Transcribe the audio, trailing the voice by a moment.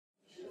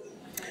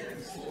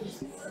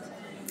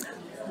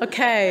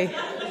Okay.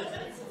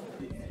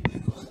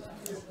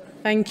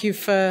 Thank you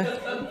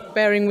for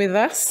bearing with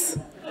us.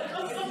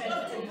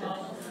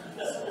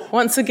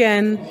 Once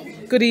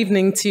again, good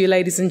evening to you,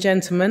 ladies and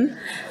gentlemen.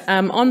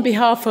 On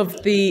behalf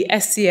of the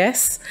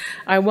SCS,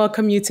 I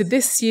welcome you to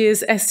this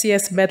year's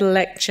SCS Medal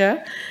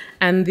Lecture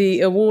and the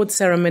award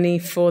ceremony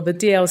for the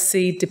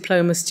DLC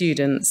diploma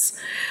students.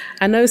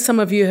 I know some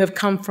of you have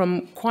come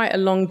from quite a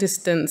long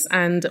distance,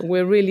 and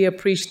we're really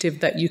appreciative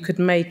that you could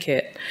make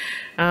it.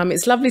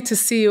 It's lovely to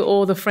see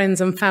all the friends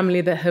and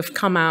family that have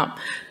come out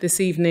this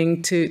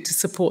evening to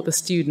support the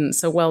students,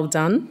 so well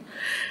done.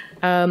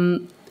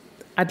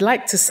 I'd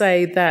like to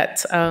say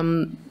that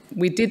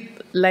we did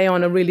lay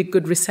on a really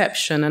good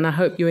reception, and I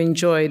hope you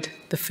enjoyed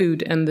the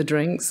food and the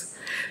drinks.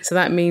 So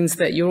that means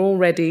that you're all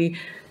ready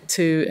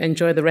to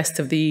enjoy the rest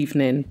of the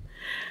evening.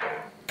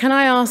 Can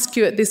I ask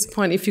you at this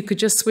point if you could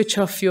just switch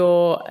off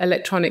your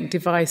electronic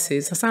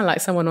devices? I sound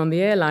like someone on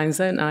the airlines,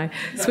 don't I?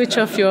 Switch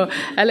off your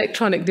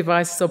electronic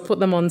devices or put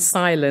them on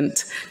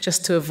silent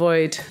just to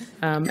avoid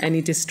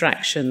any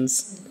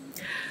distractions.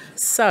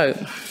 So,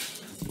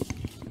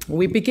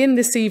 we begin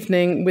this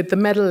evening with the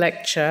medal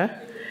lecture,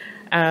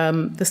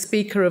 the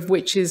speaker of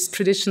which is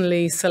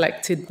traditionally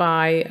selected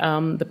by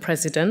the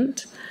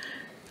president.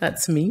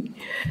 That's me.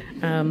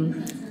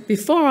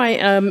 Before I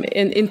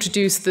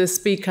introduce the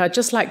speaker, I'd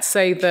just like to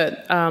say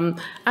that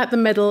at the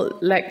medal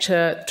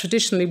lecture,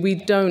 traditionally we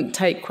don't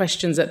take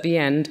questions at the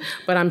end,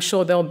 but I'm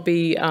sure there'll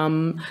be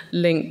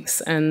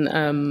links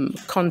and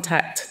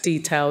contact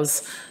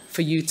details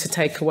for you to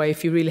take away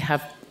if you really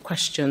have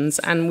questions.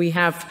 And we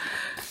have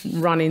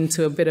run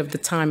into a bit of the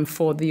time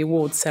for the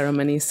award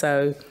ceremony,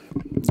 so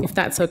if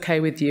that's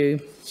okay with you.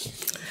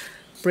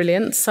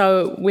 Brilliant.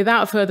 So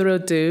without further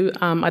ado,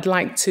 I'd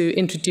like to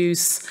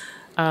introduce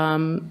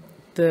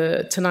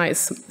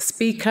tonight's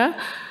speaker.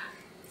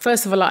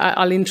 First of all,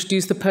 I'll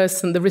introduce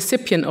the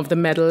recipient of the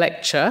medal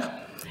lecture.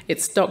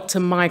 It's Dr.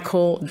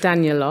 Michael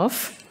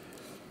Danielov.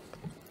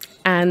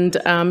 And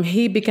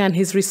he began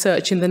his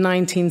research in the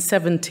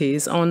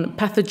 1970s on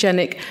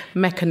pathogenic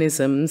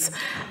mechanisms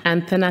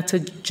and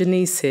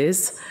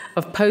thanatogenesis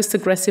of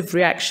post-aggressive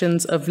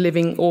reactions of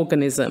living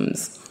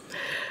organisms.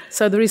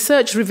 So the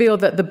research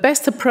revealed that the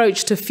best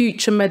approach to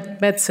future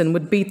medicine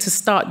would be to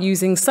start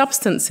using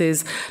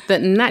substances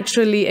that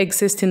naturally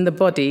exist in the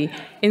body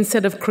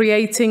instead of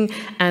creating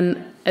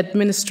and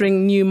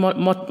administering new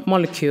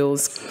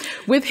molecules.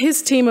 With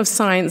his team of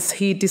science,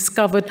 he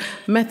discovered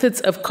methods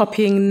of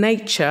copying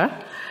nature,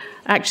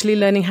 actually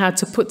learning how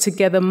to put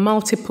together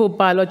multiple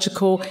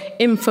biological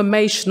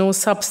informational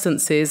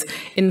substances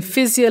in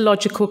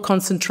physiological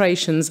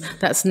concentrations,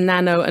 that's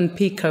nano and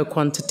pico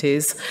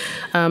quantities,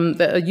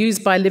 that are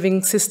used by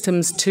living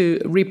systems to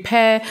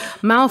repair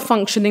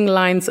malfunctioning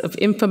lines of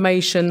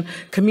information,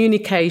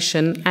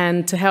 communication,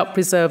 and to help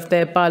preserve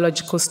their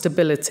biological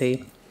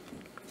stability.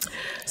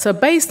 So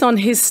based on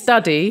his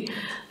study,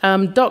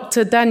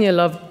 Dr.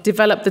 Danielov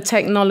developed the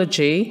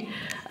technology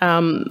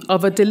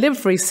of a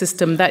delivery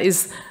system that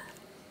is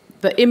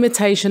the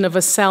imitation of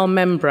a cell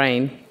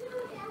membrane.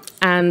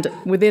 And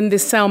within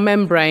this cell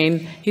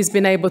membrane, he's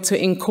been able to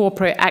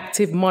incorporate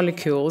active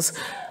molecules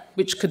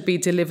which could be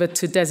delivered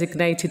to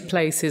designated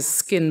places,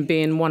 skin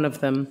being one of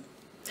them.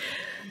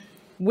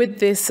 With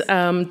this,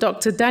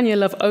 Dr.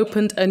 Danielov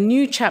opened a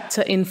new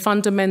chapter in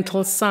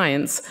fundamental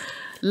science,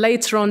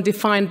 later on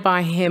defined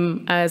by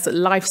him as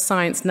life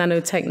science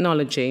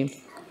nanotechnology.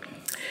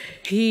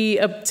 He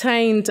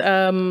obtained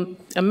a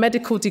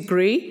medical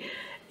degree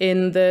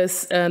in the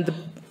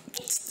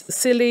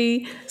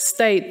Scilly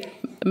State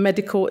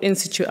Medical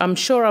Institute. I'm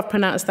sure I've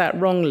pronounced that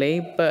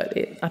wrongly, but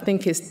I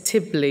think it's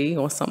Tbilisi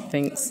or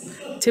something.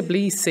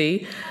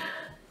 Tbilisi.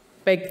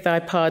 Beg thy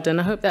pardon.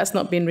 I hope that's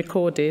not been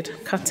recorded.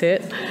 Cut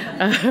it.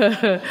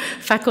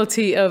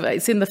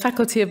 It's in the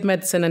Faculty of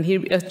Medicine, and he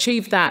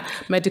achieved that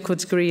medical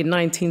degree in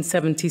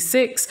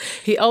 1976.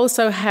 He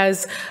also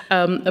has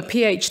a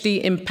Ph.D.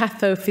 in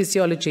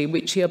pathophysiology,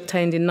 which he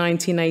obtained in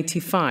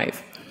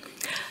 1985.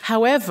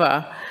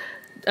 However,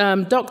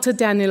 Dr.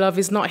 Danielov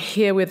is not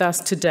here with us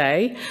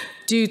today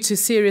due to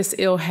serious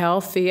ill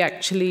health. He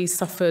actually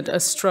suffered a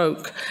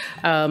stroke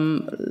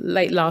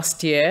late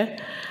last year,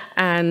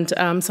 and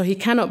so he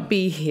cannot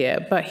be here.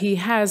 But he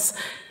has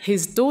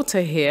his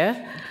daughter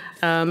here,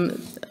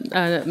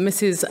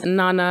 Mrs.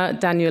 Nana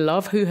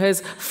Danielov, who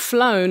has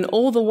flown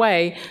all the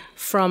way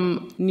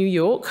from New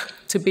York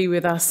to be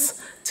with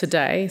us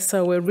today,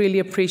 so we're really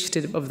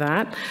appreciative of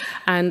that.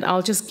 And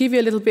I'll just give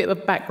you a little bit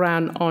of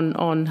background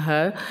on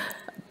her.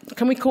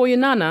 Can we call you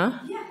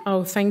Nana? Yeah.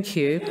 Oh, thank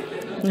you.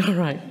 All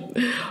right.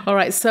 All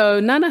right,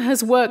 so Nana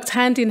has worked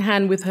hand in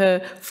hand with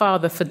her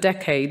father for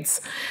decades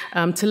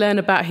to learn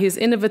about his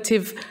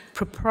innovative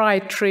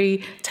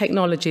proprietary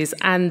technologies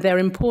and their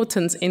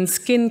importance in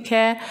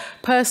skincare,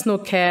 personal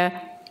care,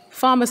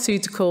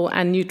 pharmaceutical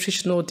and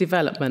nutritional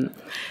development.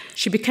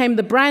 She became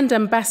the brand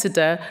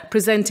ambassador,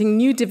 presenting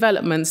new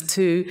developments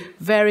to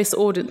various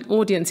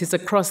audiences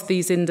across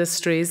these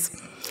industries.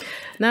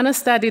 Nana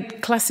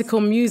studied classical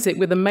music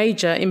with a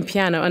major in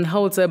piano and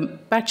holds a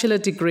bachelor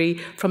degree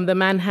from the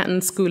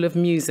Manhattan School of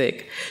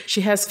Music. She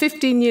has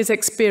 15 years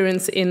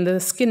experience in the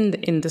skin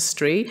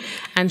industry,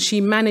 and she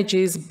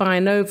manages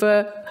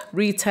Bionova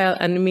retail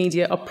and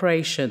media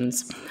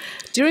operations.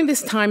 During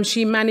this time,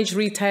 she managed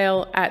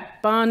retail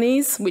at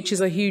Barney's, which is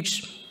a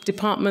huge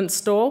department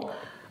store.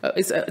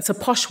 It's a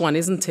posh one,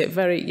 isn't it?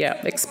 Very,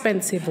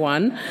 expensive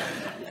one.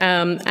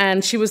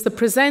 And she was the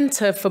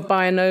presenter for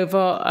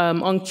Bionova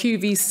on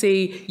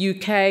QVC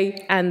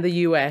UK and the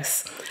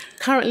US.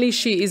 Currently,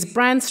 she is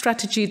Brand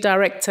Strategy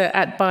Director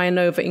at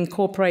Bionova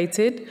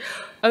Incorporated,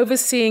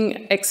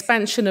 overseeing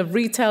expansion of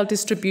retail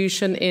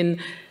distribution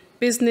in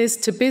business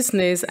to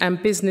business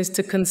and business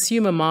to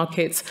consumer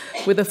markets,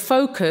 with a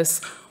focus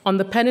on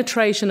the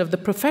penetration of the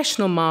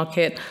professional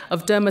market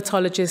of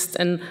dermatologists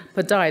and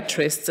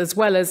podiatrists, as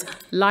well as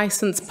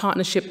licensed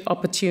partnership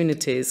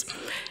opportunities.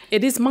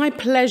 It is my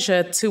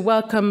pleasure to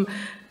welcome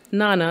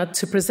Nana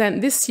to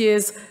present this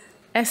year's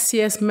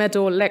SCS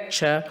Medal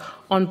Lecture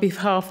on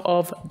behalf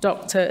of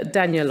Dr.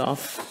 Danielov.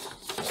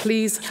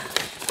 Please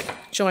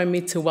join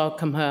me to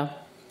welcome her.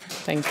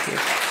 Thank you.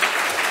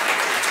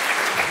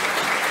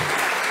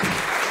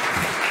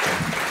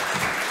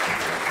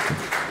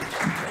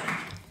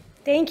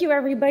 Thank you,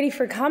 everybody,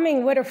 for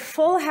coming. What a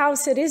full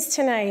house it is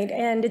tonight,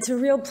 and it's a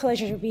real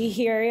pleasure to be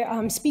here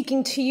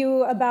speaking to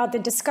you about the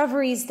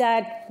discoveries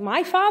that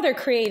my father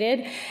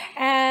created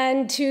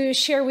and to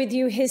share with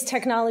you his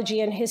technology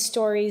and his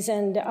stories.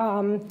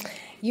 And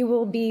you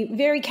will be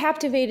very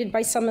captivated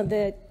by some of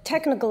the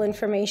technical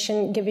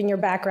information, given your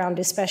background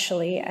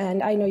especially,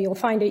 and I know you'll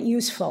find it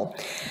useful.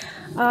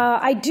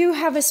 I do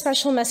have a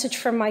special message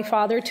from my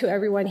father to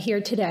everyone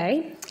here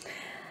today.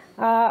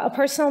 A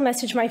personal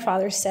message. My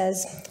father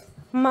says,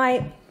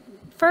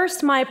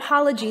 First, my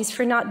apologies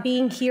for not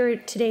being here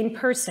today in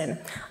person.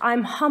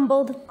 I'm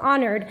humbled,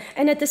 honored,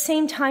 and at the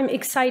same time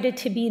excited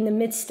to be in the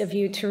midst of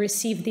you to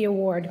receive the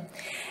award.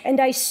 And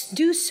I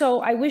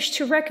wish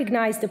to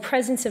recognize the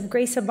presence of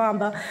Grace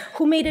Abamba,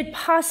 who made it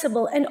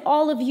possible, and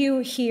all of you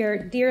here,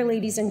 dear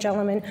ladies and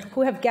gentlemen,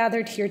 who have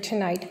gathered here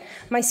tonight.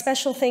 My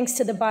special thanks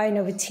to the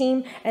Bionova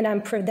team, and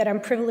that I'm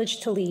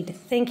privileged to lead.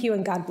 Thank you,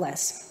 and God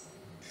bless.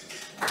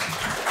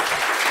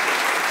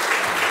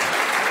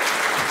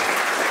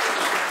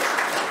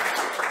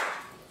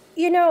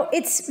 You know,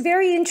 it's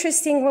very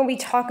interesting when we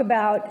talk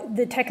about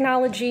the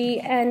technology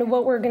and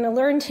what we're going to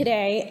learn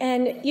today.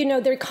 And, you know,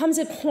 there comes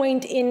a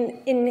point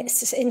in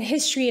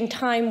history and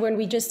time when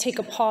we just take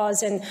a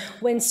pause, and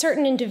when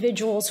certain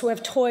individuals who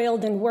have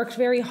toiled and worked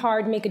very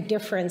hard make a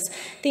difference.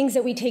 Things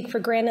that we take for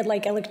granted,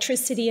 like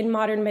electricity and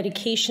modern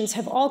medications,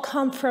 have all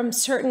come from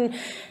certain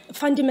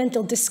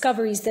fundamental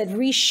discoveries that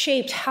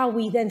reshaped how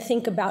we then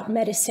think about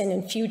medicine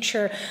and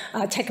future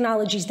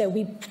technologies that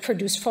we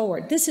produce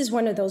forward. This is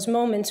one of those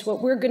moments.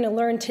 What we're going to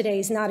learn today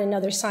is not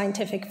another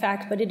scientific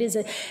fact, but it is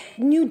a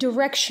new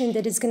direction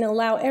that is going to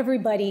allow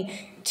everybody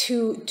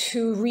to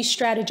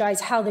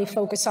re-strategize how they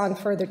focus on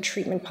further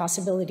treatment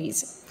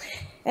possibilities.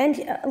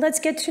 And let's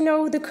get to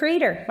know the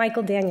creator,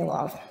 Michael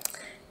Danielov.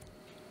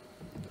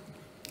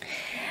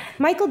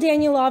 Michael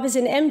Danielov is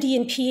an MD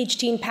and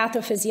Ph.D. in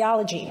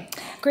pathophysiology.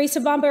 Grace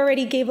Abamba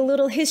already gave a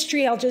little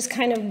history. I'll just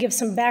kind of give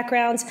some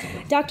backgrounds.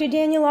 Dr.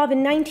 Danielov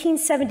in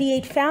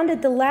 1978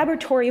 founded the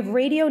Laboratory of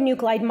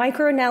Radionuclide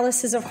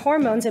Microanalysis of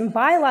Hormones and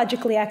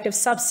Biologically Active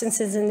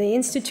Substances in the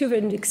Institute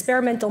of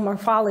Experimental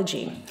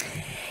Morphology.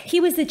 He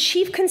was the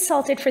chief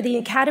consultant for the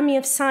Academy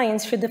of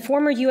Science for the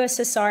former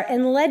USSR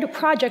and led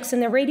projects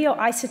in the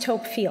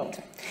radioisotope field.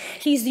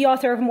 He's the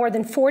author of more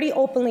than 40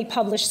 openly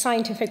published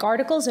scientific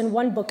articles and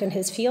one book in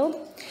his field.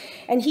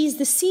 And he's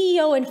the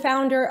CEO and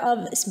founder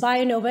of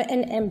Bionova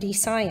and MD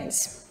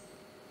Science.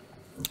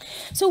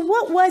 So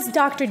what was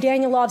Dr.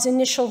 Danielov's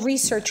initial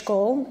research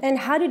goal, and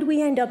how did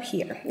we end up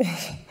here?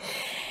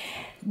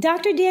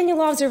 Dr.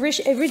 Danielov's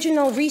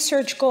original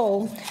research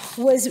goal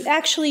was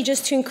actually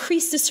just to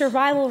increase the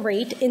survival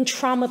rate in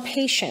trauma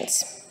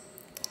patients.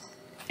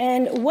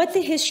 And what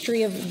the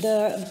history of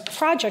the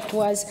project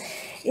was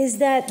is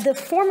that the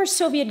former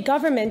Soviet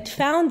government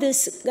found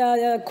this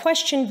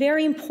question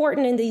very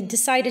important, and they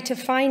decided to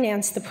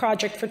finance the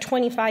project for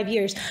 25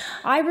 years.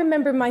 I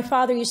remember my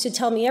father used to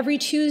tell me every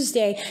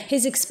Tuesday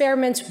his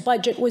experiment's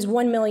budget was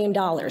 $1 million,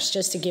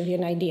 just to give you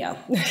an idea.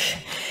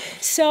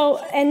 So,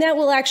 and that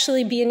will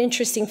actually be an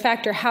interesting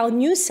factor, how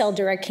NuCell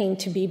Direct came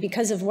to be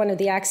because of one of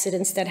the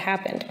accidents that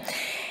happened.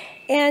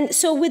 And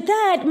so with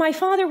that, my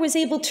father was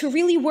able to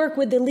really work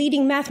with the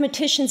leading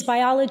mathematicians,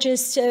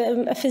 biologists,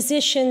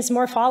 physicians,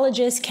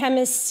 morphologists,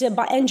 chemists,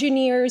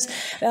 engineers,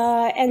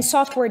 and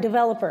software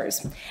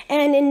developers.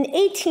 And in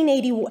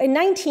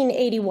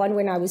 1981,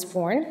 when I was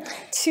born,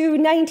 to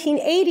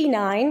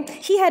 1989,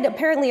 he had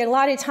apparently a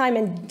lot of time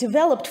and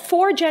developed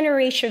 4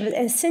 generations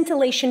of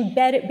scintillation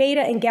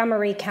beta and gamma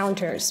ray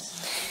counters.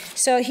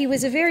 So he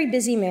was a very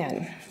busy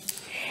man.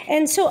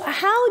 And so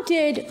how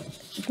did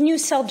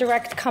NuCell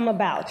Direct come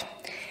about?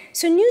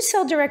 So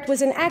NuCell Direct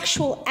was an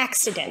actual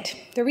accident.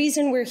 The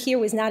reason we're here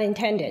was not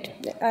intended.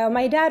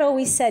 My dad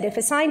always said, if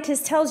a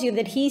scientist tells you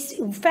that he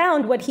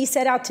found what he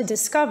set out to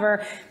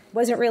discover,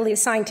 wasn't really a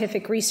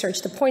scientific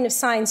research. The point of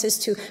science is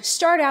to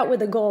start out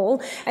with a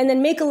goal and then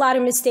make a lot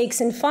of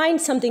mistakes and find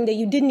something that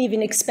you didn't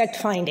even expect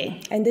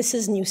finding. And this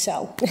is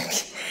NuCell.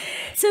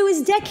 So it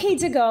was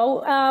decades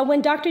ago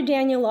when Dr.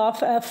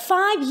 Danielov,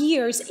 5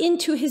 years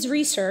into his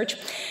research,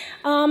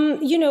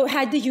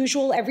 had the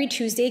usual every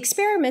Tuesday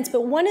experiments,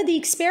 but one of the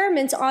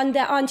experiments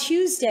on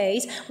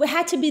Tuesdays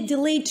had to be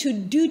delayed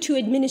due to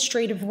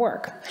administrative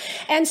work.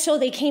 And so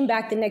they came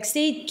back the next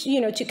day,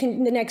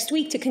 the next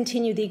week to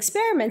continue the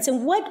experiments.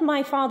 And what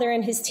my father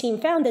and his team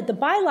found, that the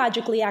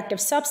biologically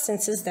active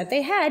substances that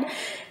they had,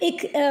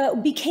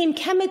 it became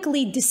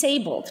chemically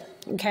disabled.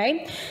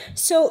 Okay,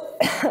 so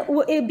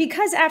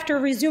because after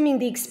resuming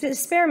the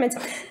experiments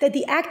that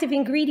the active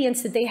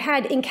ingredients that they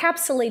had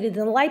encapsulated in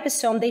the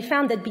liposome, they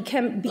found that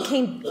became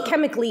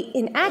chemically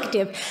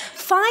inactive,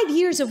 5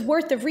 years of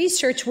worth of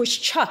research was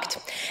chucked.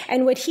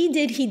 And what he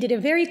did a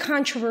very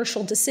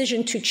controversial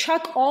decision to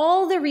chuck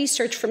all the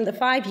research from the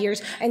 5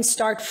 years and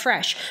start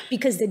fresh,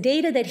 because the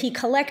data that he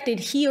collected,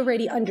 he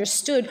already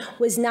understood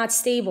was not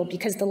stable,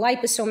 because the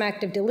liposome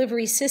active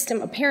delivery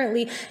system,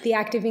 apparently the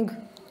active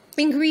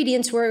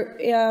ingredients were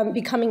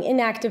becoming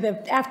inactive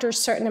after a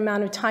certain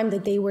amount of time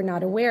that they were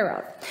not aware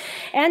of.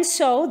 And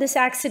so this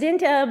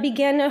accident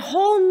began a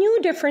whole new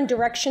different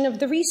direction of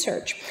the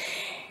research.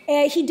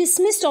 He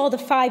dismissed all the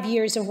 5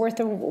 years of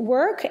worth of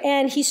work,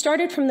 and he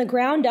started from the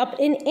ground up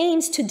in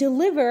aims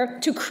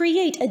to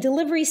create a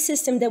delivery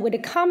system that would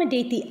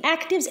accommodate the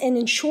actives and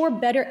ensure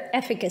better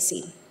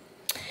efficacy.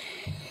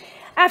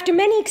 After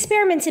many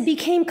experiments, it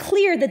became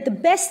clear that the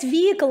best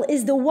vehicle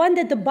is the one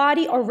that the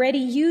body already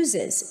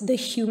uses, the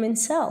human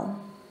cell.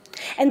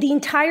 And the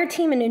entire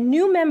team and the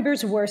new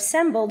members were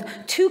assembled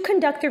to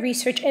conduct the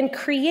research and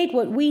create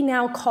what we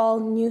now call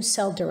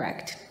NuCell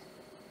Direct.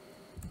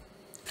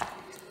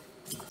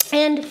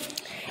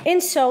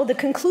 And so the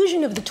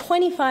conclusion of the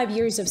 25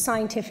 years of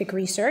scientific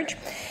research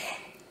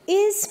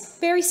is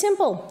very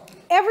simple.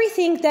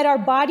 Everything that our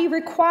body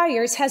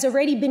requires has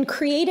already been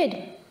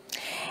created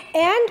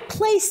and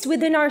placed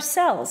within our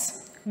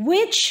cells,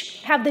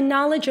 which have the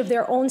knowledge of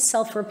their own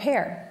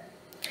self-repair.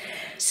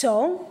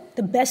 So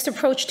the best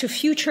approach to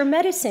future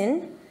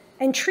medicine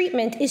and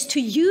treatment is to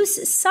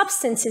use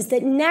substances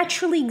that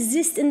naturally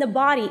exist in the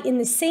body in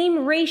the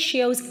same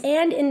ratios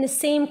and in the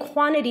same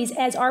quantities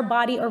as our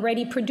body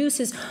already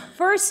produces,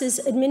 versus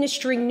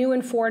administering new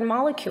and foreign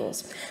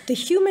molecules. The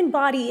human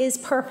body is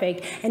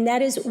perfect, and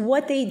that is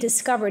what they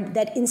discovered,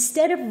 that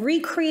instead of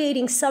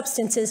recreating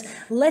substances,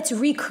 let's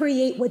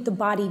recreate what the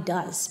body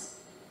does.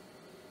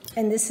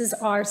 And this is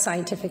our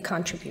scientific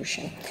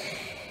contribution.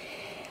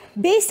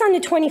 Based on the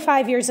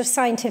 25 years of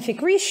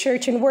scientific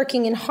research and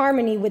working in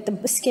harmony with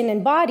the skin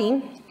and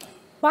body,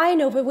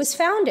 Bionova was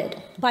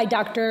founded by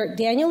Dr.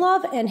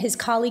 Danielov and his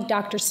colleague,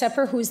 Dr.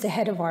 Sepper, who is the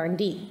head of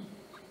R&D.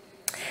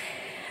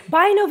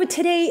 Bionova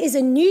today is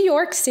a New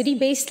York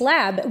City-based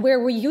lab where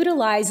we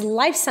utilize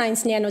life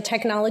science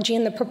nanotechnology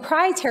and the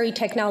proprietary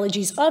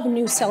technologies of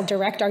NuCell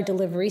Direct, our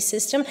delivery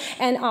system,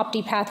 and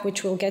OptiPath,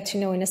 which we'll get to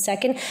know in a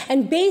second.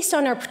 And based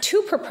on our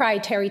 2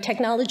 proprietary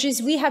technologies,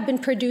 we have been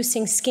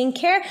producing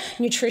skincare,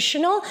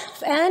 nutritional,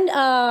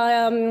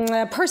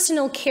 and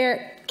personal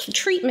care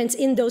treatments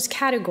in those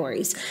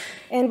categories.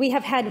 And we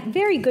have had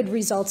very good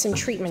results in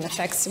treatment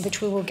effects,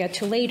 which we will get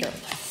to later.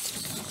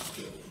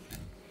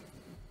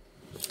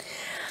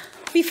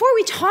 Before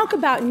we talk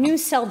about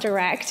NuCell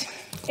Direct,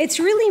 it's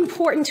really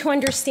important to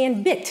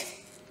understand BIT.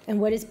 And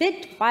what is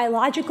BIT?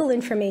 Biological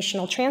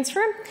Informational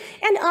Transfer,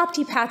 and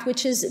OptiPath,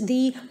 which is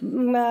the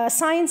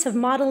science of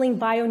modeling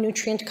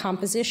bionutrient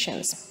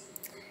compositions.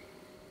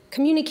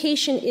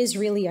 Communication is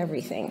really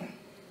everything.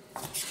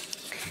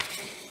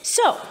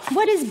 So,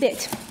 what is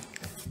BIT?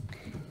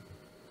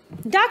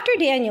 Dr.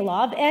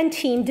 Danielov and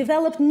team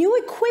developed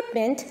new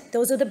equipment,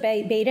 those are the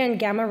beta and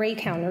gamma ray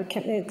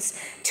counters,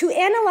 to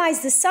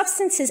analyze the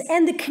substances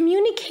and the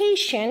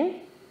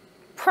communication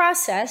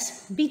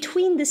process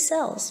between the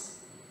cells,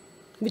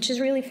 which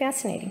is really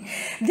fascinating.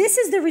 This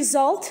is the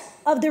result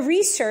of the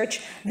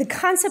research, the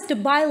concept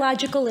of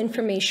biological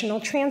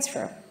informational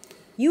transfer.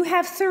 You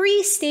have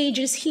 3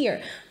 stages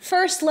here.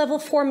 First level,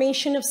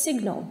 formation of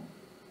signal.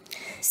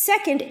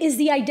 Second is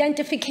the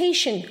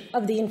identification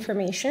of the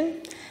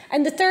information.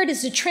 And the third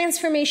is the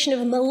transformation of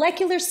a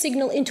molecular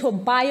signal into a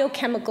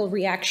biochemical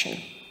reaction.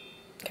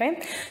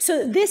 Okay?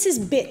 So this is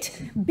BIT.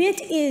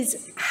 BIT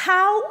is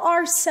how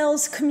our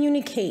cells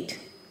communicate.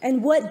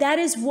 And that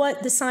is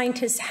what the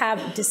scientists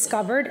have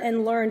discovered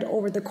and learned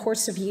over the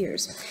course of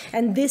years.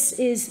 And this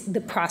is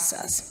the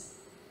process.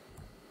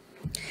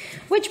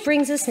 Which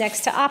brings us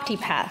next to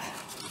OptiPath.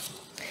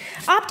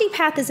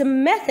 OptiPath is a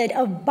method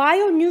of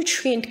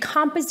bionutrient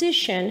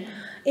composition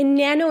in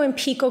nano and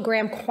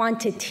picogram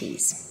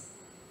quantities.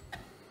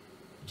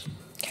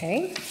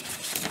 Okay.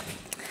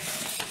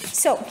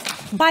 So,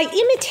 by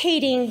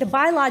imitating the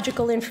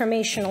biological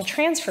informational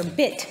transfer,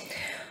 BIT,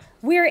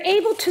 we are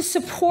able to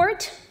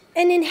support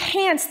and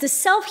enhance the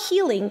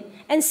self-healing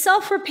and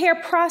self-repair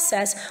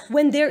process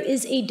when there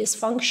is a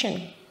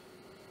dysfunction.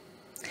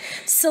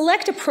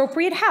 Select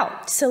appropriate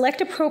how?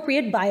 Select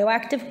appropriate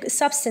bioactive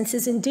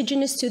substances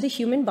indigenous to the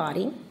human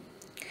body.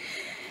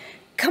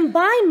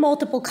 Combine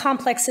multiple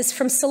complexes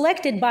from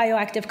selected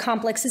bioactive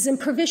complexes and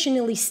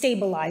provisionally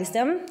stabilize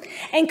them,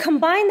 and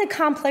combine the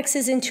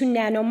complexes into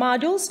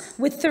nanomodules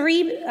with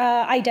 3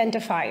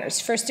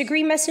 identifiers: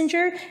 first-degree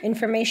messenger,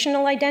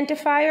 informational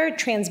identifier,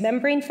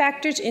 transmembrane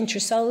factors,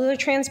 intracellular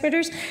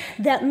transmitters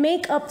that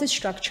make up the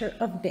structure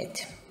of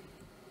BIT.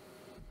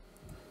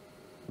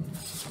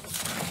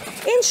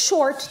 In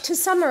short, to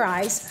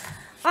summarize,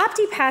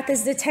 OptiPath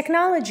is the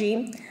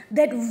technology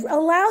that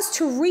allows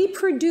to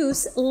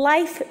reproduce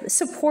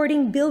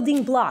life-supporting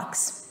building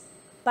blocks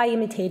by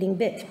imitating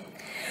BIT.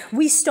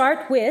 We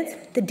start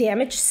with the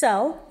damaged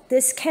cell.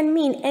 This can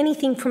mean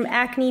anything from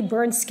acne,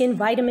 burned skin,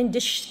 vitamin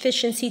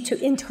deficiency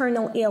to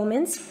internal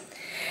ailments.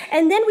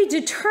 And then we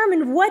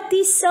determine what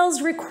these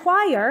cells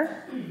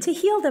require to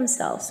heal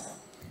themselves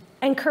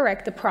and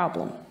correct the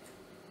problem.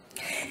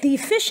 The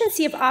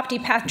efficiency of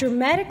OptiPath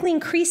dramatically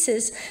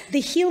increases the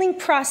healing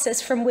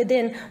process from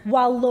within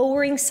while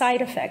lowering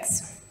side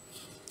effects.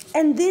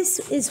 And this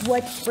is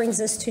what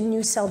brings us to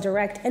NuCell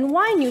Direct and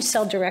why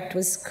NuCell Direct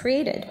was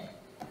created.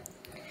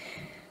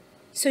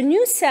 So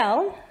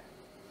NuCell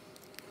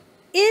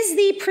is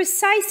the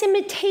precise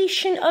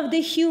imitation of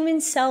the human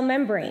cell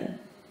membrane.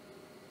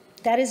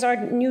 That is our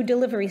new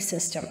delivery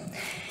system.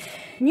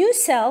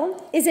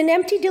 NuCell is an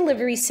empty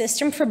delivery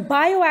system for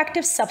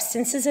bioactive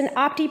substances and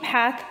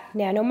OptiPath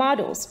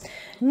nanomodules.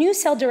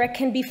 NuCell Direct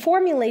can be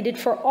formulated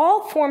for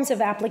all forms of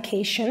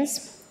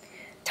applications,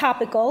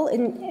 topical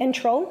and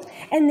enteral,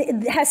 and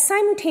it has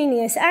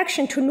simultaneous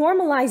action to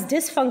normalize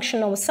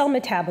dysfunctional cell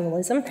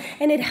metabolism,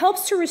 and it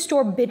helps to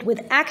restore BIT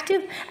with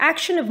active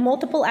action of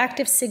multiple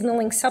active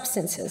signaling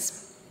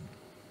substances.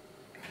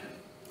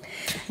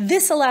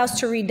 This allows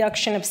to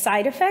reduction of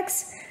side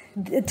effects,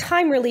 the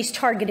time-release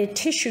targeted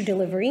tissue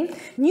delivery.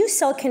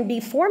 NuCell can be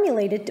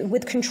formulated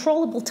with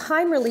controllable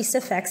time-release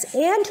effects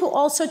and to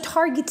also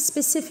target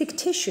specific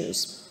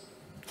tissues.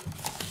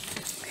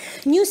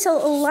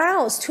 NuCell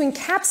allows to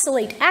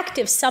encapsulate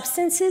active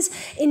substances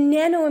in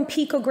nano and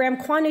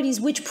picogram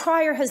quantities, which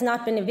prior has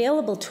not been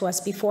available to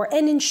us before,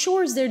 and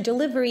ensures their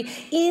delivery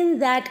in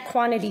that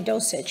quantity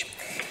dosage.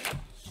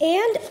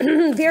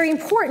 And very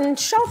important,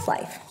 shelf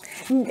life.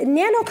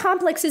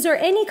 Nanocomplexes or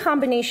any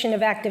combination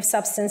of active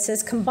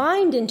substances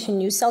combined into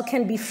NuCell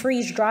can be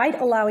freeze-dried,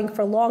 allowing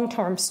for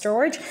long-term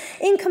storage.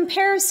 In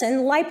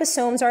comparison,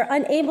 liposomes are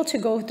unable to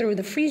go through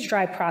the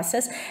freeze-dry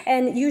process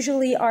and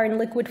usually are in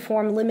liquid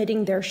form,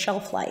 limiting their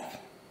shelf life.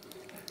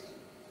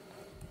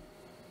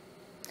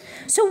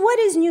 So what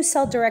is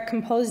NuCell Direct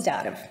composed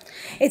out of?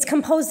 It's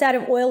composed out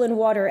of oil and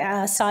water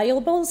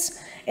solubles.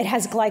 It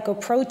has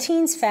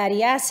glycoproteins,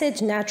 fatty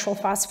acids, natural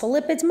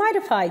phospholipids,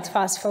 modified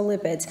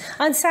phospholipids,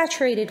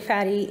 unsaturated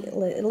fatty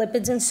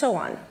lipids, and so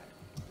on.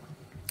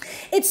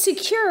 It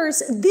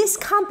secures this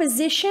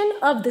composition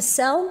of the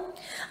cell,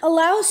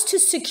 allows to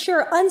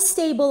secure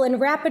unstable and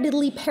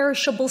rapidly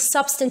perishable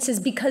substances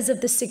because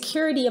of the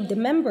security of the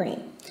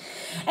membrane.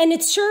 And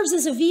it serves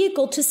as a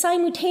vehicle to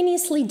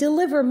simultaneously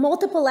deliver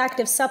multiple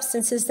active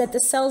substances that the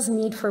cells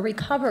need for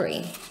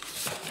recovery.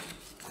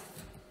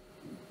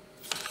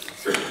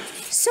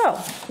 So,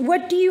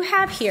 what do you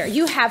have here?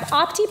 You have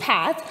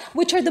OptiPath,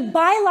 which are the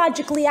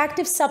biologically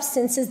active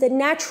substances that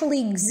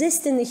naturally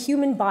exist in the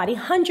human body.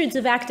 Hundreds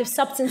of active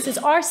substances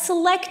are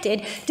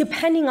selected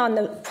depending on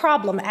the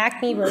problem,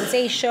 acne,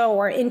 rosacea,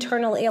 or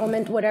internal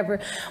ailment, whatever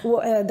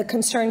the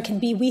concern can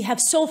be. We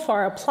have so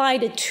far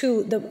applied it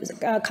to the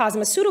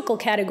cosmeceutical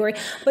category,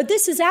 but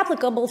this is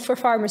applicable for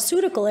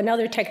pharmaceutical and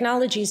other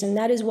technologies, and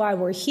that is why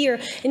we're here,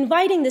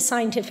 inviting the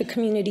scientific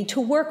community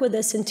to work with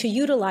us and to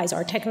utilize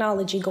our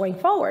technology going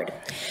forward.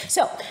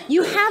 So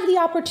you have the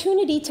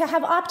opportunity to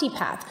have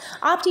OptiPath.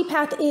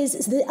 OptiPath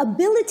is the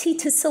ability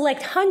to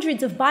select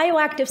hundreds of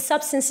bioactive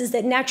substances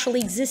that naturally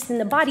exist in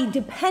the body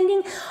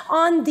depending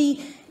on the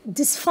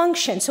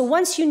dysfunction. So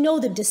once you know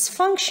the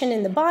dysfunction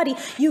in the body,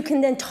 you can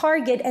then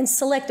target and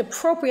select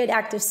appropriate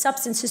active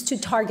substances to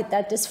target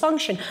that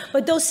dysfunction.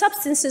 But those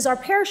substances are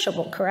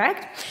perishable,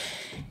 correct?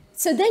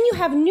 So then you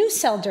have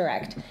NuCell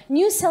Direct.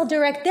 NuCell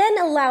Direct then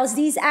allows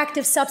these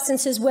active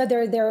substances,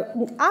 whether they're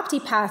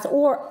OptiPath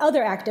or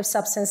other active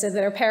substances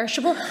that are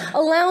perishable,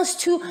 allows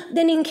to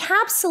then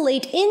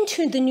encapsulate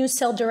into the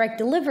NuCell Direct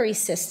delivery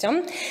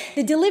system.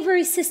 The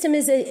delivery system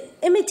is an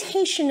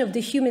imitation of the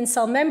human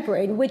cell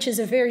membrane, which is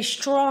a very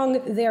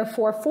strong,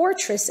 therefore,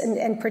 fortress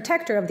and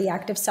protector of the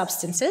active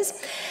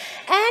substances.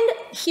 And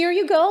here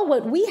you go,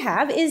 what we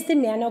have is the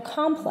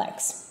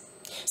nanocomplex.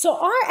 So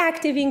our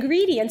active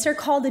ingredients are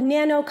called the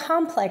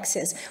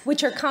nanocomplexes,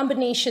 which are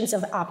combinations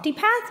of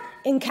OptiPath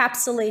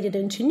encapsulated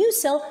into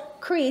NuCell,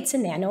 creates a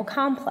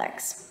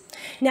nanocomplex.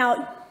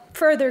 Now,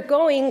 further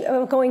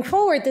going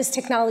forward, this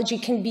technology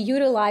can be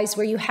utilized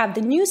where you have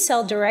the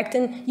NuCell Direct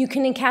and you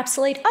can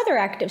encapsulate other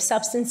active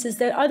substances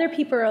that other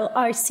people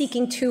are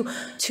seeking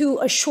to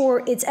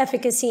assure its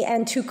efficacy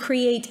and to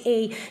create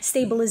a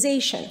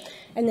stabilization.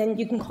 And then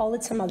you can call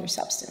it some other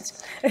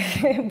substance.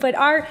 But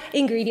our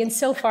ingredients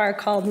so far are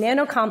called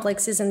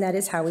nanocomplexes, and that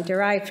is how we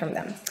derive from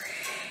them.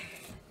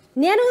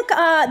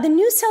 The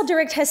NuCell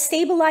Direct has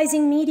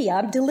stabilizing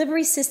media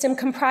delivery system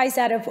comprised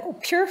out of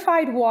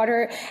purified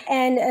water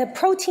and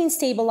protein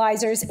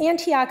stabilizers,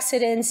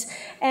 antioxidants,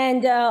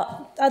 and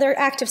other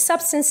active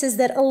substances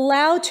that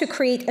allow to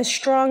create a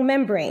strong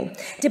membrane.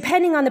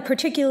 Depending on the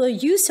particular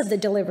use of the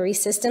delivery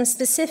system,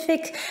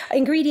 specific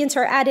ingredients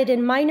are added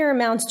in minor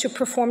amounts to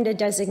perform the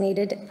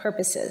designated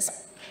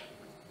purposes.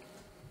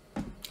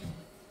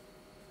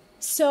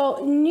 So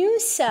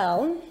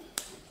NuCell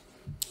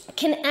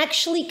can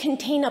actually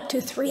contain up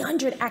to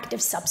 300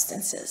 active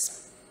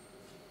substances.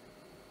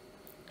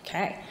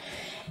 Okay.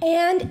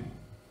 And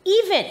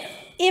even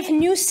if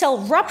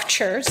NuCell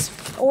ruptures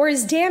or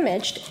is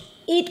damaged,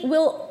 it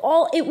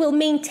will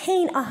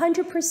maintain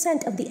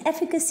 100% of the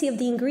efficacy of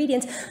the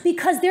ingredients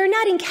because they're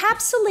not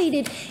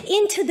encapsulated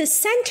into the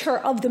center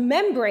of the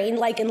membrane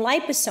like in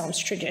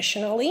liposomes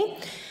traditionally.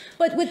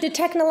 But with the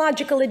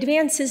technological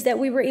advances that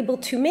we were able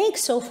to make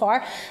so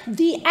far,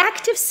 the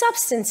active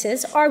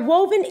substances are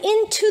woven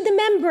into the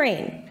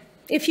membrane.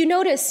 If you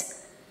notice,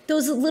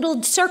 those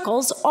little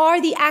circles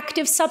are the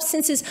active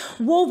substances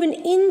woven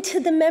into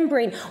the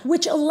membrane,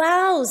 which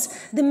allows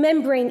the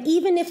membrane,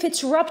 even if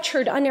it's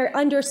ruptured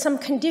under some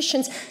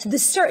conditions, the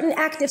certain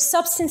active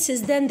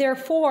substances then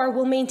therefore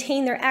will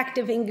maintain their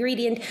active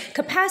ingredient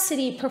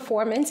capacity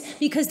performance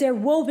because they're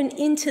woven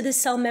into the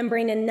cell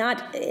membrane and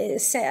not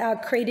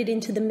created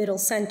into the middle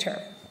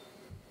center.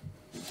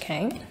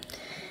 Okay.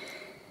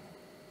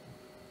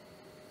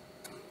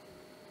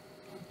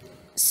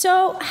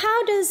 So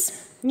how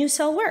does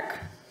NuCell work?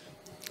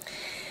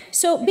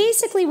 So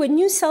basically what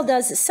NuCell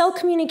does is cell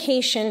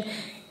communication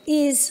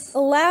is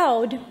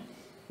allowed,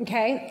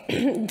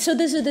 okay? So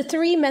these are the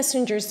three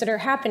messengers that are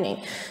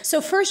happening.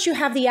 So first you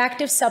have the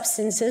active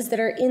substances that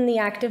are in the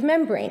active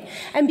membrane.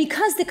 And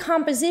because the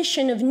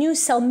composition of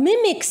NuCell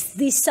mimics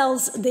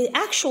the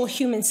actual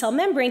human cell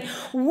membrane,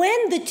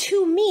 when the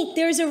two meet,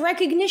 there's a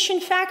recognition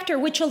factor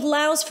which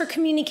allows for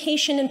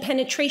communication and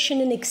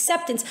penetration and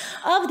acceptance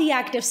of the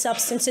active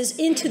substances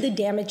into the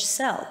damaged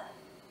cell.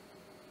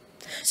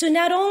 So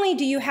not only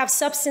do you have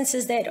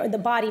substances that the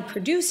body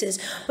produces,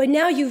 but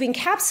now you've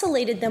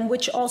encapsulated them,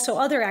 which also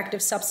other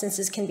active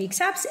substances can be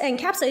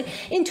encapsulated,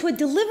 into a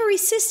delivery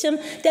system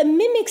that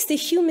mimics the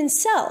human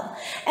cell.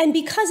 And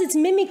because it's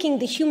mimicking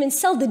the human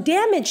cell, the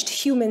damaged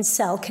human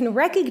cell can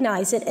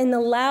recognize it and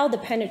allow the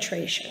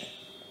penetration.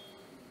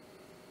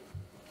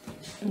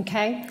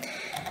 Okay?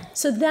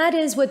 So that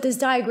is what this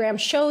diagram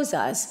shows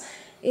us,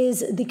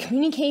 is the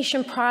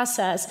communication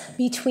process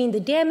between the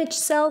damaged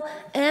cell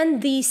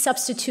and the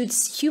substitute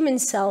human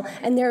cell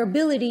and their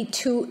ability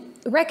to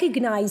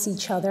recognize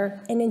each other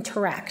and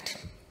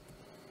interact.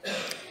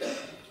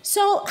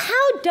 So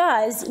how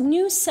does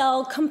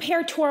NuCell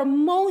compare to our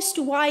most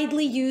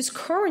widely used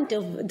current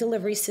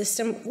delivery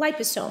system,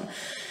 liposome?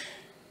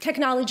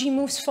 Technology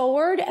moves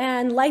forward,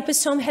 and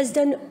liposome has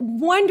done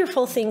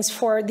wonderful things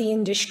for the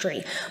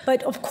industry.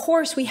 But of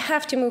course, we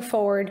have to move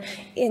forward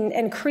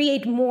and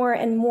create more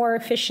and more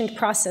efficient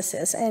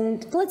processes.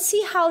 And let's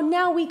see how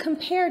now we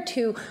compare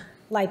to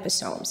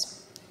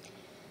liposomes.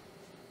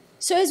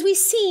 So as we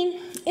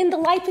see in the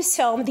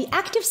liposome, the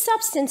active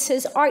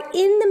substances are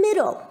in the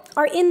middle,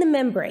 are in the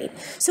membrane.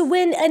 So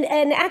when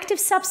an active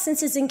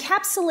substance is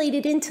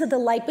encapsulated into the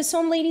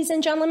liposome, ladies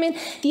and gentlemen,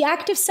 the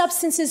active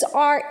substances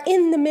are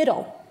in the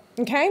middle.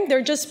 Okay,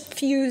 they're just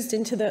fused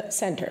into the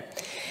center.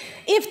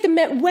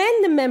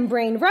 When the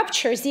membrane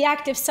ruptures, the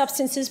active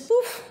substances,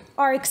 poof,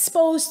 are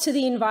exposed to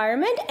the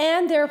environment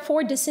and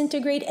therefore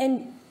disintegrate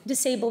and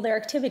disable their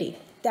activity.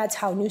 That's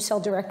how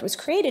NuCell Direct was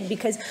created,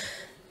 because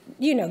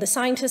the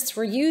scientists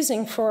were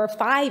using for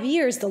 5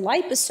 years the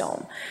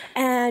liposome,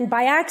 and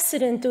by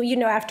accident,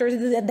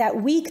 after that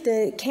week,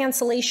 the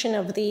cancellation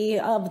of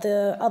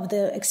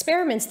the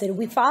experiments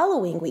that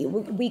following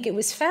week, it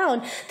was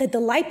found that the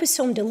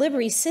liposome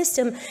delivery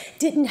system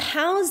didn't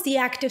house the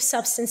active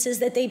substances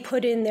that they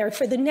put in there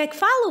for the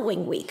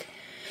following week,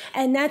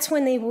 and that's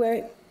when they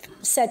were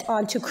set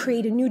on to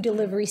create a new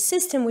delivery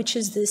system, which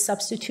is the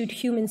substitute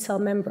human cell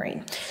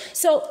membrane.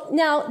 So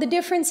now the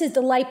difference is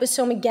the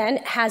liposome, again,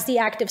 has the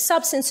active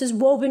substances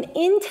woven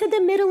into the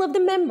middle of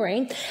the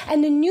membrane,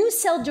 and the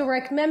NuCell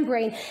Direct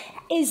membrane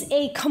is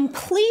a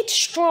complete,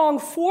 strong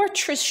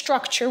fortress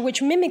structure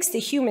which mimics the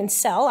human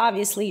cell.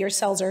 Obviously, your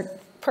cells are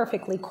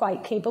perfectly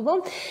quite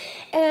capable.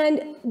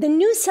 And the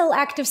NuCell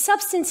active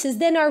substances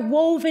then are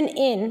woven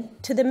in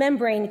to the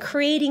membrane,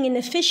 creating an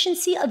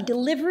efficiency of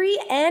delivery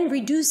and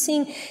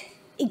reducing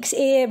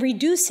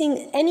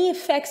any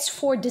effects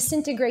for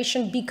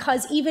disintegration,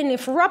 because even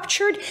if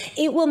ruptured,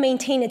 it will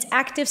maintain its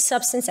active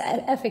substance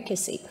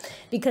efficacy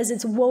because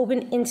it's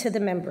woven into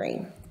the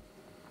membrane.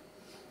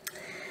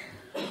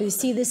 You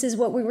see, this is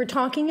what we were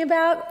talking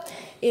about.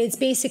 It's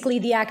basically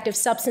the active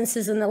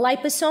substances in the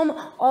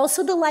liposome.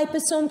 Also, the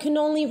liposome can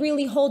only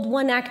really hold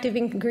one active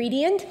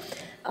ingredient.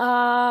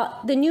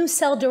 The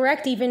NuCell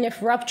Direct, even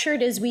if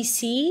ruptured, as we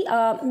see,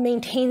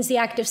 maintains the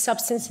active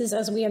substances,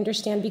 as we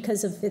understand,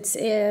 because of its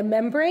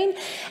membrane. And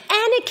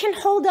it can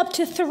hold up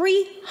to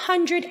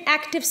 300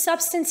 active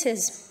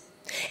substances.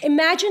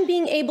 Imagine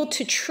being able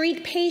to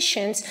treat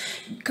patients,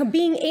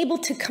 being able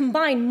to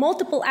combine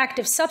multiple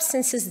active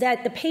substances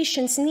that the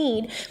patients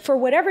need for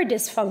whatever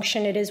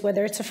dysfunction it is,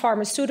 whether it's a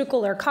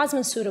pharmaceutical or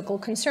cosmeceutical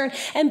concern,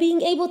 and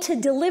being able to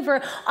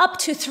deliver up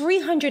to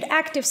 300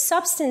 active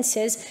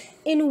substances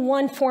in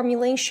one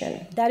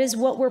formulation. That is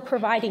what we're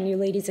providing you,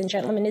 ladies and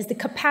gentlemen, is the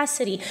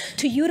capacity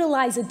to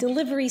utilize a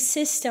delivery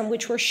system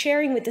which we're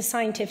sharing with the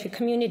scientific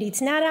community.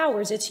 It's not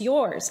ours, it's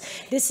yours.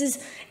 This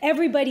is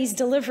everybody's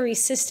delivery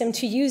system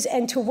to use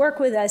and to work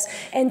with us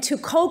and to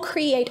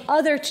co-create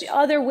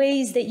other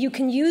ways that you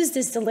can use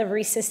this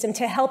delivery system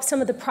to help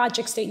some of the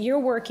projects that you're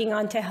working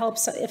on to help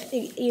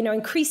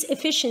increase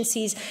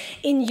efficiencies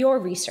in your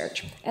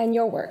research and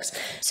your works.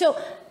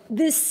 So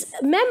this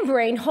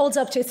membrane holds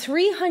up to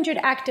 300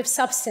 active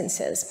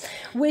substances,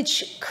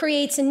 which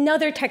creates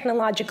another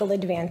technological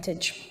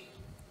advantage.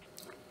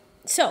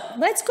 So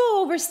let's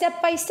go over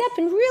step by step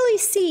and really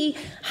see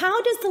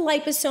how does the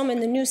liposome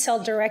and the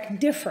NuCell Direct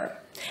differ,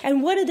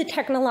 and what are the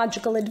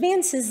technological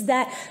advances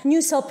that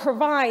NuCell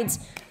provides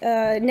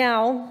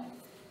now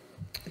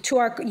to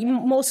our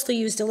mostly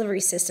used delivery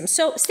system.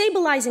 So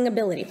stabilizing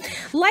ability.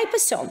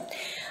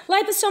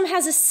 Liposome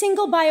has a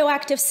single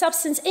bioactive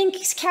substance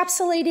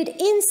encapsulated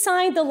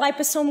inside the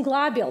liposome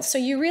globule, so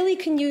you really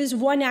can use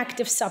one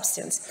active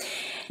substance.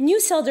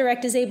 NuCell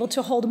Direct is able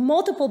to hold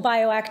multiple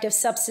bioactive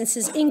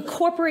substances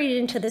incorporated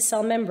into the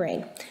cell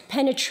membrane.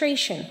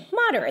 Penetration,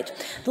 moderate.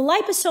 The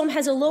liposome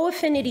has a low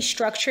affinity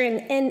structure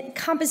and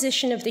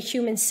composition of the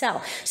human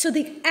cell, so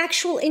the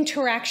actual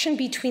interaction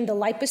between the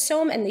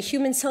liposome and the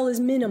human cell is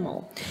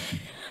minimal.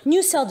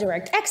 NuCell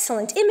Direct,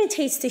 excellent,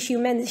 imitates the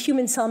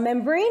human cell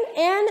membrane,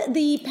 and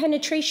the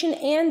penetration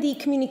and the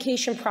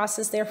communication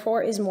process,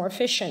 therefore, is more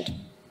efficient.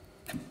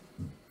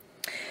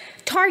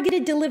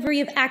 Targeted delivery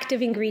of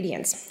active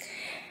ingredients,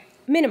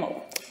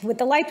 minimal. With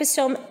the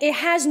liposome, it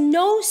has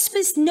no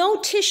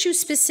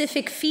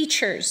tissue-specific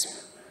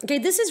features. Okay,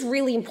 this is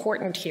really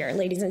important here,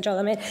 ladies and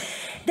gentlemen,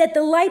 that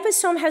the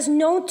liposome has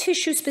no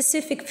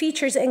tissue-specific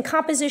features and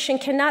composition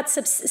cannot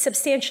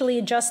substantially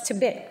adjust to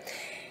bit.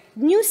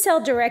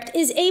 NuCell Direct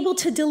is able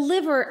to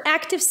deliver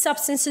active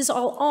substances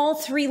on all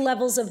 3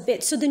 levels of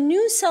bit. So the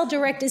NuCell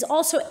Direct is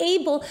also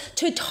able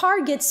to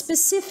target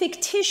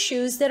specific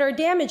tissues that are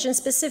damaged in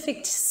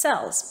specific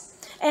cells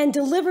and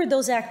deliver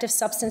those active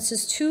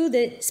substances to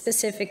the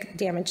specific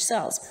damaged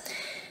cells.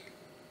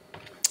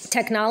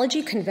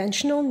 Technology,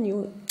 conventional,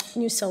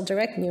 NuCell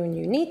Direct, new and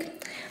unique.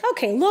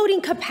 Okay,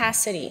 loading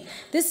capacity.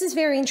 This is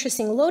very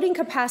interesting. Loading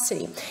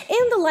capacity.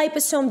 In the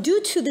liposome,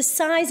 due to the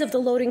size of the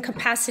loading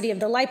capacity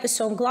of the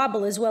liposome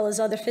globule, as well as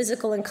other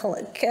physical and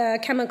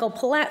chemical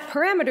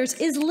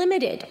parameters, is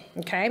limited.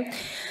 Okay,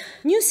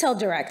 NuCell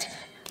Direct.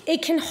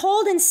 It can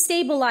hold and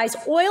stabilize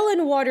oil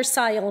and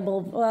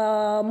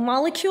water-soluble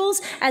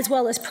molecules, as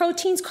well as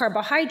proteins,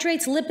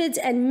 carbohydrates, lipids,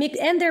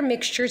 and their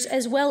mixtures,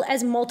 as well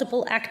as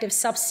multiple active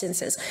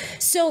substances.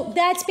 So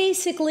that's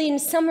basically, in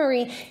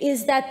summary,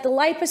 is that the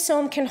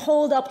liposome can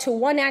hold up to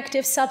 1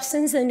 active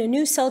substance, and a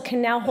NuCell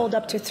can now hold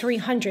up to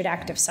 300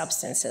 active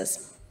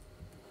substances.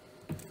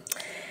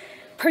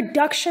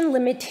 Production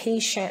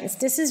limitations.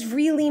 This is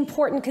really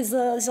important because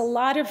there's a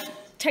lot of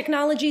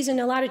technologies and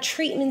a lot of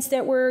treatments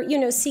that we're,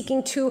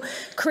 seeking to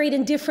create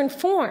in different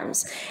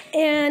forms.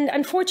 And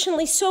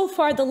unfortunately, so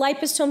far, the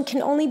liposome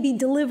can only be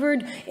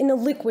delivered in a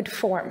liquid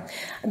form.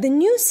 The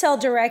NuCell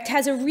Direct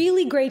has a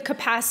really great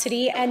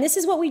capacity, and this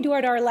is what we do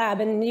at our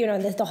lab. And,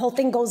 the whole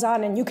thing goes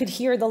on, and you could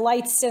hear the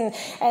lights, and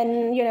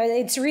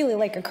it's really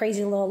like a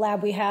crazy little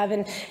lab we have.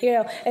 And,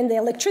 and the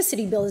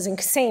electricity bill is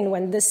insane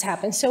when this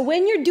happens. So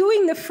when you're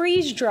doing the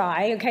freeze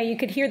dry, okay, you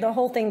could hear the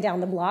whole thing down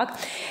the block.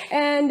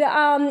 And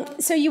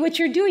what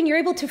you're doing, you're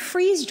able to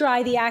freeze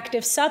dry the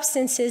active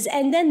substances,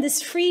 and then this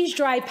freeze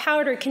dry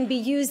powder can be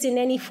used in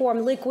any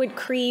form, liquid,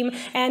 cream,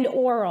 and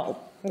oral.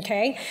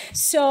 Okay,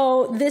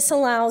 so this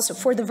allows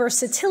for the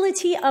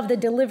versatility of the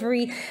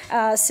delivery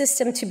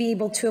system to be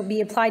able to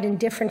be applied in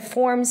different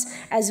forms,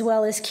 as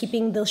well as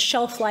keeping the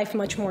shelf life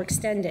much more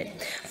extended.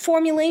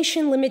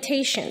 Formulation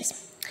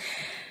limitations.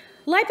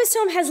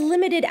 Liposome has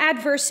limited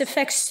adverse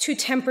effects to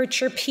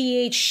temperature,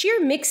 pH,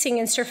 shear mixing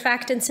and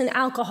surfactants and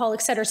alcohol,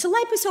 etc. So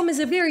liposome is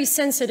a very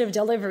sensitive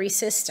delivery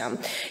system.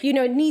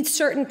 It needs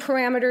certain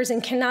parameters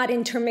and cannot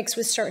intermix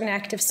with certain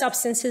active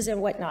substances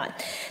and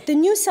whatnot. The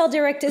NuCell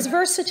Direct is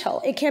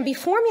versatile. It can be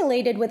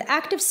formulated with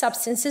active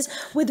substances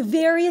with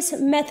various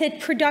method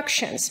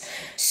productions.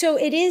 So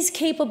it is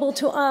capable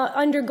to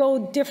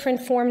undergo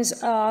different forms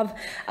of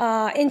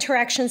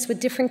interactions with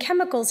different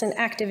chemicals and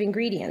active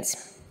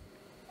ingredients.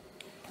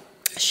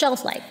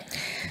 Shelf life.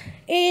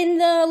 In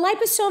the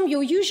liposome,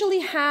 you'll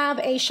usually have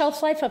a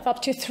shelf life of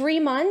up to 3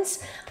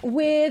 months.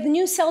 With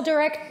NuCell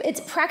Direct, it's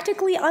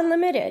practically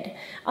unlimited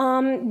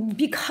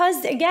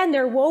because, again,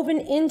 they're woven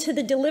into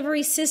the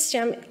delivery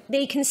system.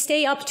 They can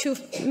stay up to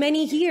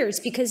many years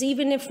because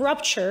even if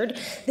ruptured,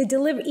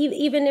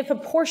 even if a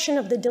portion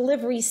of the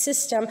delivery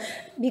system,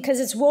 because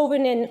it's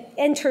woven and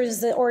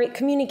enters or it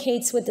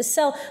communicates with the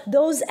cell,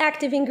 those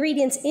active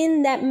ingredients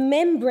in that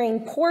membrane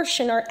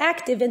portion are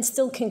active and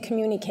still can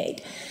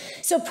communicate.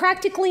 So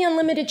practically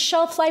unlimited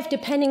shelf life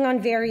depending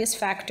on various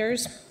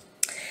factors.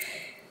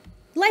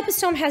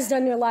 Liposome has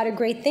done a lot of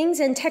great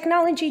things, and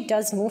technology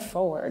does move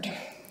forward.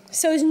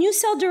 So is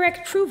NuCell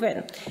Direct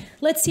proven?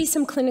 Let's see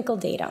some clinical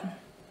data.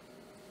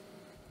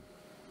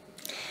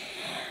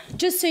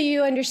 Just so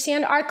you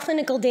understand, our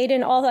clinical data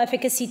and all the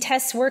efficacy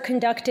tests were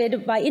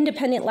conducted by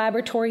independent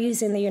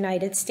laboratories in the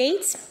United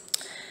States.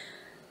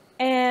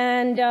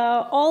 And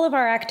all of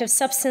our active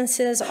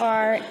substances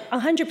are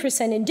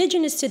 100%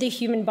 indigenous to the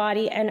human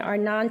body and are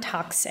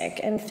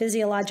non-toxic and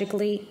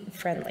physiologically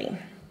friendly.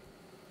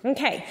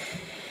 Okay.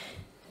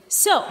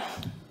 So,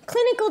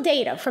 clinical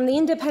data from the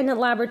independent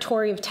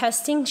laboratory of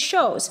testing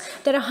shows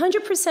that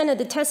 100% of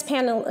the test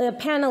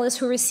panelists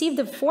who received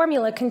the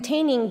formula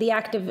containing the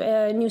active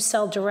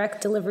NuCell Direct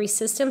delivery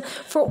system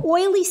for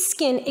oily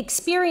skin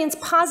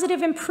experienced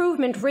positive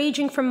improvement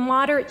ranging from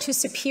moderate to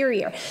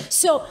superior.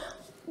 So,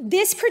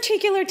 this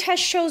particular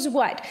test shows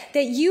what?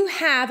 That you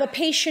have a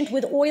patient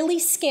with oily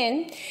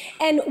skin,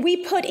 and we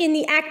put in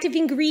the active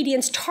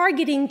ingredients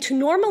targeting to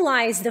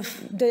normalize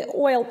the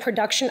oil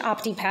production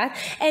OptiPath,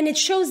 and it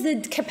shows the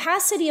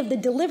capacity of the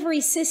delivery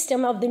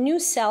system of the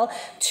NuCell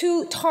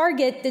to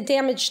target the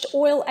damaged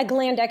oil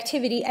gland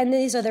activity, and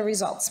these are the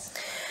results.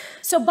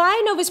 So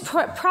Bionova's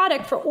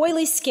product for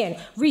oily skin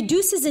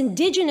reduces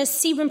indigenous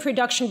sebum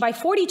production by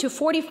 40 to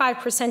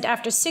 45%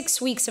 after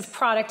 6 weeks of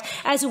product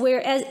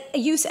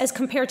use as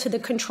compared to the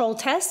control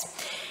test,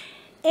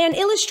 and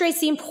illustrates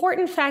the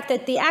important fact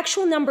that the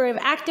actual number of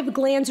active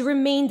glands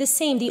remained the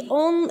same.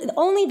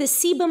 Only the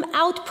sebum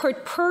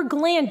output per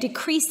gland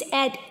decreased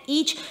at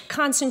each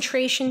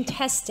concentration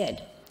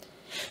tested.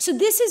 So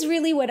this is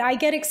really what I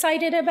get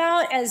excited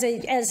about as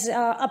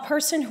a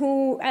person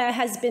who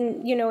has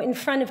been, in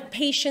front of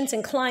patients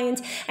and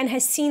clients and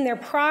has seen their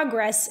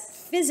progress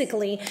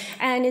physically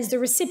and is the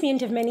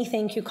recipient of many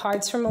thank you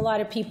cards from a lot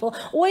of people.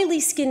 Oily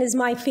skin is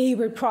my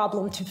favorite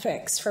problem to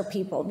fix for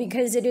people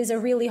because it is a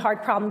really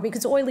hard problem,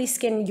 because oily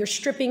skin, you're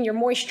stripping, you're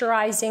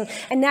moisturizing,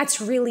 and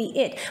that's really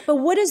it. But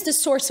what is the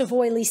source of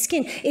oily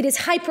skin? It is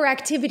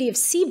hyperactivity of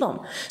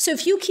sebum. So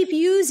if you keep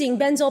using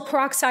benzoyl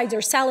peroxides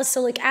or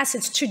salicylic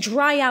acids to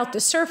dry out the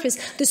surface,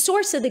 the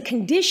source of the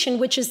condition,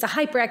 which is the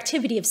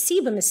hyperactivity of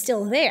sebum, is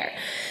still there.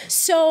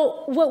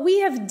 So what we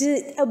have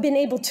been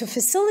able to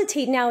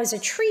facilitate now as a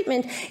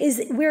treatment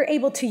is we're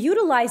able to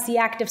utilize the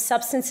active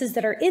substances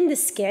that are in the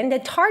skin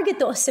that target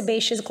the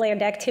sebaceous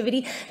gland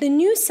activity. The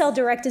NuCell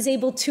Direct is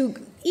able to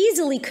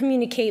easily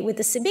communicate with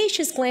the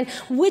sebaceous gland,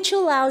 which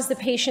allows the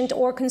patient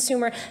or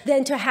consumer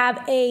then to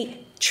have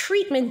a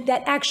treatment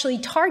that actually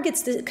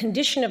targets the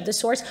condition of the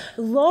source,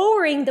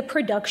 lowering the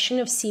production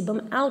of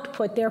sebum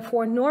output,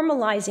 therefore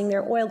normalizing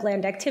their oil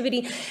gland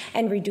activity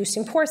and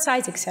reducing pore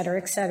size, et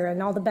cetera,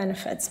 and all the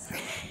benefits.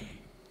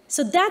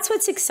 So that's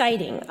what's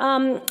exciting.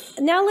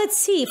 Now let's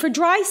see, for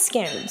dry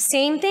skin,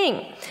 same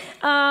thing.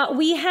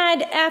 We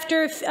had,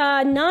 after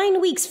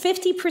 9 weeks,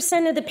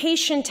 50% of the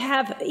patient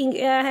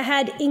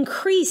had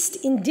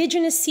increased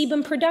indigenous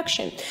sebum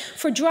production.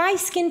 For dry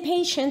skin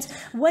patients,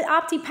 what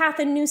OptiPath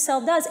and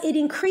NuCell does, it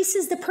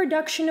increases the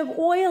production of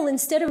oil.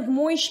 Instead of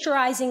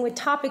moisturizing with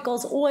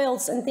topicals,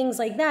 oils, and things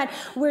like that,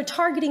 we're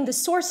targeting the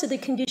source of the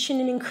condition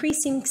and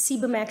increasing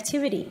sebum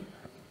activity.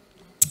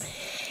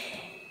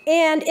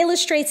 And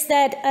illustrates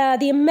that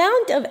the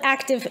amount of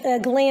active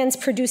glands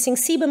producing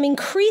sebum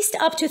increased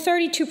up to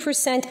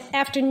 32%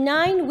 after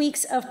 9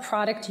 weeks of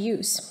product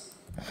use.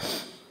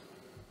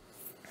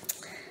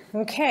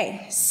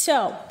 Okay,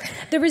 so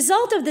the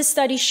result of this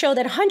study showed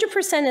that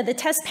 100% of the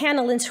test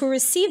panelists who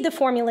received the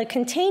formula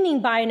containing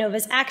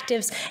Bionova's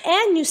actives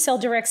and NuCell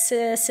Direct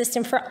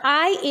system for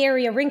eye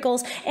area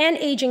wrinkles and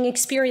aging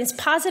experienced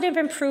positive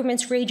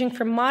improvements ranging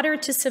from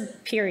moderate to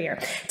superior.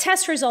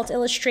 Test result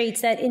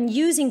illustrates that in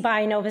using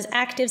Bionova's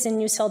actives and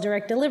NuCell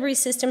Direct delivery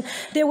system,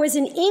 there was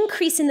an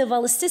increase in the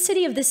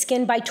elasticity of the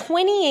skin by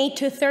 28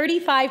 to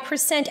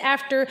 35%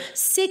 after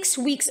 6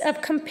 weeks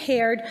of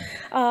compared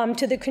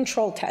to the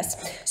control test.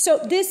 So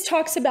this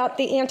talks about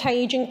the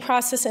anti-aging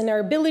process and our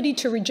ability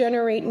to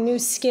regenerate new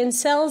skin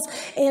cells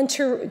and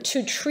to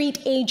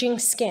treat aging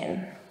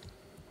skin.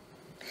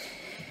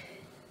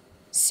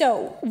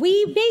 So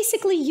we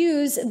basically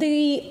use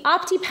the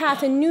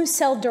OptiPath and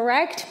NuCell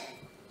Direct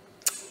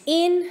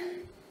in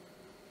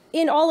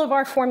all of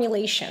our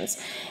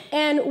formulations.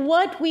 And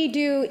what we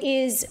do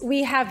is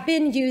we have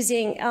been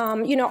using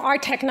our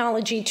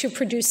technology to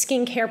produce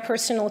skincare,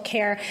 personal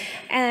care,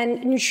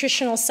 and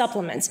nutritional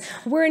supplements.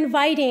 We're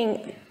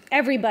inviting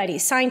everybody,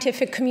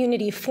 scientific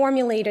community,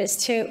 formulators,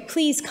 to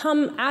please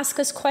come ask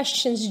us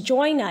questions,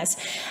 join us,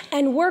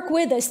 and work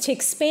with us to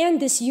expand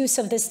this use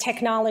of this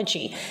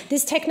technology.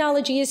 This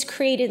technology is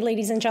created,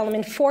 ladies and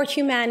gentlemen, for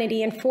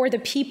humanity and for the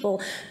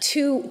people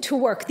to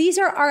work. These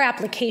are our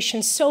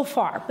applications so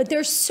far, but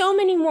there's so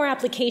many more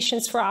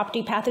applications for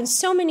OptiPath and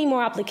so many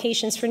more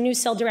applications for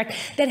NuCell Direct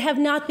that have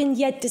not been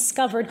yet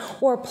discovered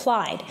or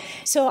applied.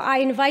 So I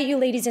invite you,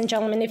 ladies and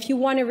gentlemen, if you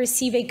want to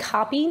receive a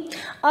copy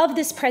of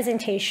this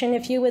presentation,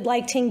 if you would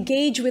like to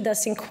engage with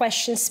us in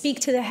questions, speak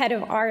to the head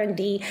of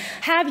R&D,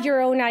 have your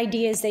own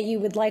ideas that you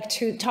would like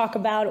to talk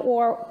about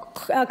or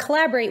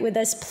collaborate with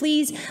us,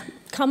 please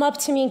come up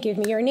to me, give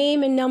me your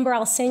name and number.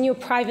 I'll send you a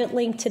private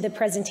link to the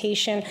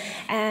presentation,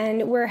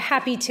 and we're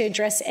happy to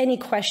address any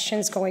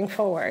questions going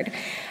forward.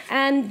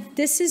 And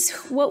this is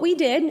what we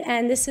did,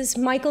 and this is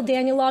Michael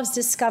Danielov's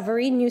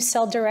discovery,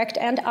 NuCell Direct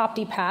and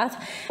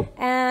OptiPath.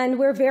 And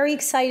we're very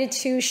excited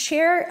to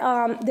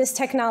share this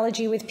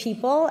technology with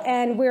people,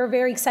 and we're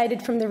very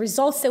excited from the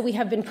results that we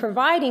have been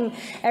providing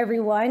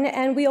everyone,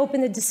 and we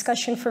open the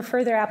discussion for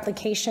further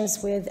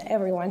applications with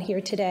everyone here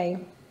today.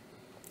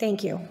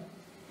 Thank you.